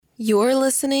You're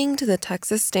listening to the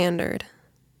Texas Standard.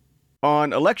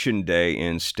 On Election Day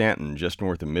in Stanton, just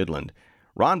north of Midland,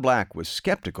 Ron Black was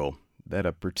skeptical that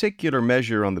a particular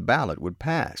measure on the ballot would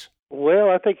pass.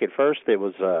 Well, I think at first it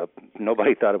was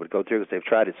nobody thought it would go through because they've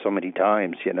tried it so many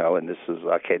times, and this is,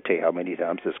 I can't tell you how many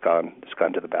times it's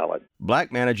gone to the ballot.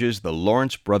 Black manages the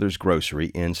Lawrence Brothers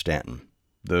Grocery in Stanton.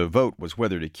 The vote was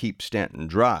whether to keep Stanton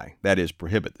dry, that is,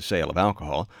 prohibit the sale of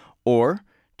alcohol, or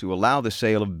to allow the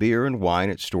sale of beer and wine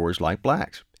at stores like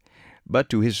Black's. But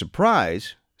to his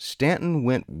surprise, Stanton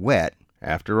went wet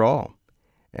after all.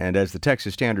 And as the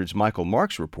Texas Standard's Michael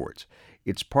Marks reports,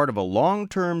 it's part of a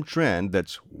long-term trend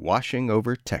that's washing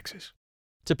over Texas.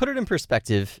 To put it in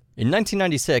perspective, in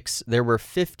 1996, there were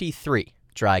 53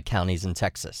 dry counties in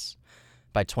Texas.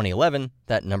 By 2011,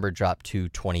 that number dropped to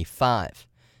 25.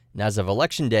 And as of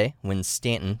Election Day, when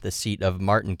Stanton, the seat of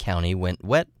Martin County, went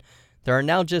wet, there are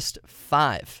now just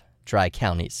 5 dry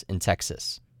counties in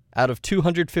Texas. Out of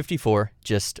 254,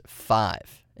 just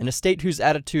 5. In a state whose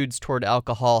attitudes toward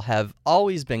alcohol have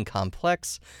always been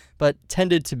complex, but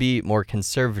tended to be more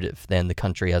conservative than the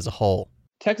country as a whole.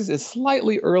 Texas is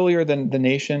slightly earlier than the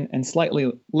nation and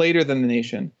slightly later than the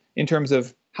nation in terms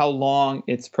of how long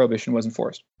its prohibition was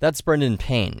enforced. That's Brendan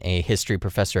Payne, a history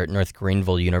professor at North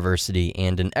Greenville University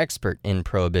and an expert in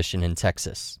prohibition in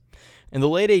Texas. In the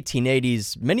late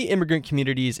 1880s, many immigrant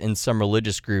communities and some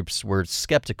religious groups were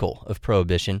skeptical of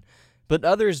prohibition, but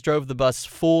others drove the bus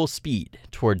full speed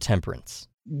toward temperance.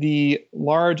 The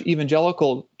large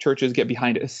evangelical churches get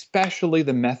behind it, especially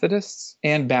the Methodists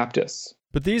and Baptists.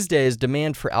 But these days,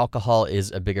 demand for alcohol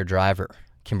is a bigger driver.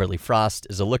 Kimberly Frost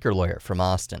is a liquor lawyer from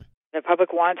Austin. The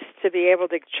public wants to be able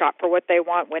to shop for what they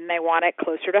want, when they want it,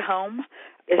 closer to home,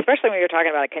 especially when you're talking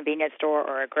about a convenience store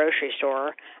or a grocery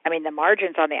store. I mean, the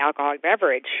margins on the alcoholic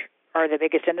beverage are the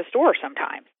biggest in the store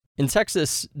sometimes. In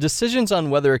Texas, decisions on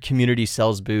whether a community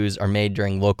sells booze are made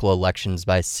during local elections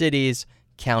by cities,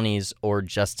 counties, or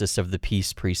justice of the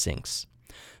peace precincts.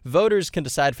 Voters can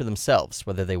decide for themselves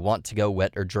whether they want to go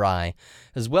wet or dry,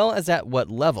 as well as at what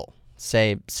level,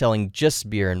 say selling just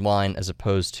beer and wine as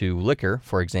opposed to liquor,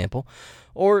 for example,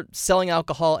 or selling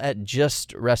alcohol at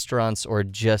just restaurants or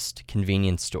just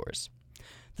convenience stores.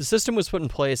 The system was put in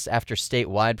place after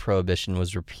statewide prohibition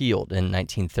was repealed in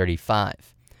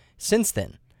 1935. Since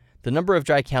then, the number of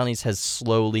dry counties has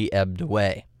slowly ebbed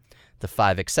away. The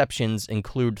 5 exceptions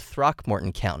include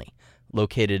Throckmorton County,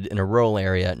 located in a rural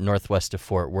area northwest of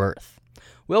Fort Worth.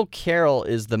 Will Carroll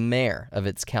is the mayor of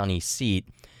its county seat.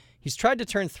 He's tried to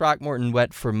turn Throckmorton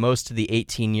wet for most of the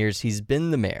 18 years he's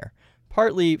been the mayor,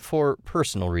 partly for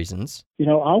personal reasons. I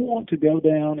want to go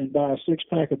down and buy a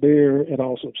 6-pack of beer at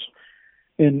Allsup's.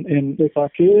 And if I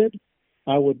could,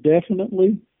 I would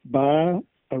definitely buy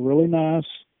a really nice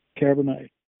Cabernet.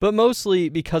 But mostly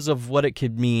because of what it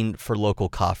could mean for local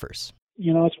coffers.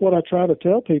 That's what I try to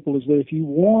tell people is that if you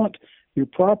want your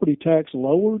property tax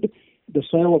lowered, the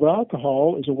sale of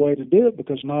alcohol is a way to do it,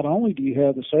 because not only do you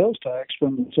have the sales tax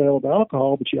from the sale of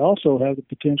alcohol, but you also have the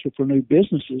potential for new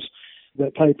businesses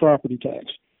that pay property tax.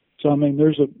 So,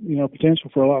 there's a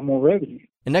potential for a lot more revenue.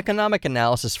 An economic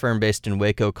analysis firm based in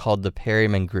Waco called the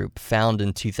Perryman Group found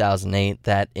in 2008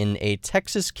 that in a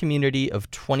Texas community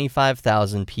of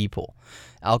 25,000 people,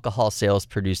 alcohol sales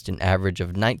produced an average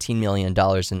of $19 million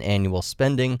in annual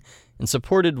spending and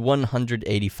supported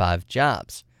 185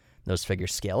 jobs. Those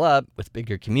figures scale up with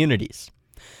bigger communities,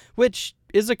 which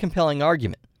is a compelling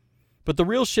argument. But the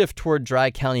real shift toward dry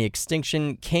county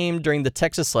extinction came during the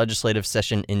Texas legislative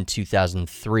session in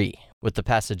 2003 with the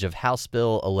passage of House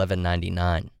Bill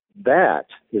 1199. That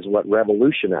is what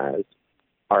revolutionized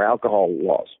our alcohol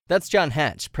laws. That's John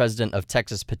Hatch, president of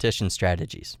Texas Petition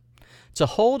Strategies. To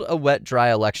hold a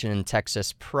wet-dry election in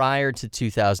Texas prior to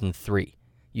 2003,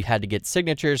 you had to get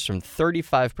signatures from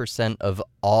 35% of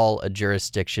all a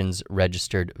jurisdiction's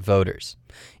registered voters,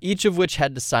 each of which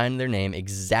had to sign their name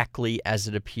exactly as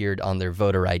it appeared on their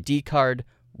voter ID card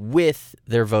with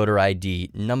their voter ID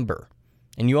number.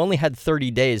 And you only had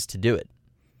 30 days to do it.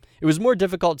 It was more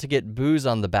difficult to get booze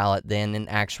on the ballot than an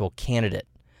actual candidate.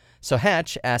 So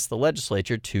Hatch asked the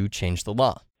legislature to change the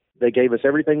law. They gave us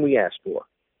everything we asked for.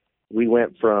 We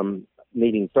went from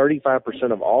needing 35%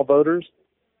 of all voters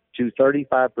to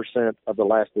 35% of the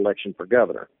last election for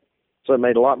governor. So it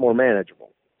made it a lot more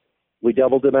manageable. We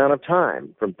doubled the amount of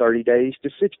time from 30 days to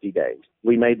 60 days.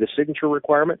 We made the signature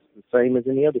requirements the same as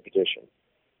any other petition.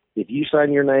 If you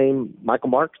sign your name, Michael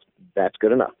Marks, that's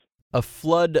good enough. A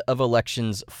flood of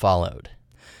elections followed.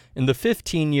 In the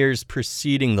 15 years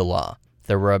preceding the law,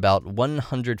 there were about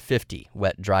 150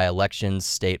 wet-dry elections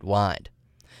statewide.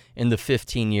 In the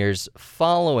 15 years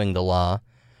following the law,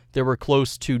 there were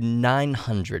close to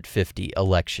 950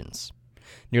 elections.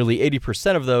 Nearly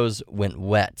 80% of those went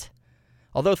wet.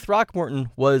 Although Throckmorton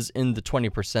was in the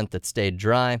 20% that stayed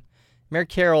dry, Mayor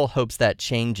Carroll hopes that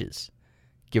changes.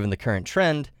 Given the current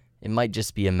trend, it might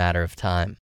just be a matter of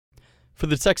time. For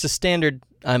the Texas Standard,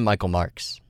 I'm Michael Marks.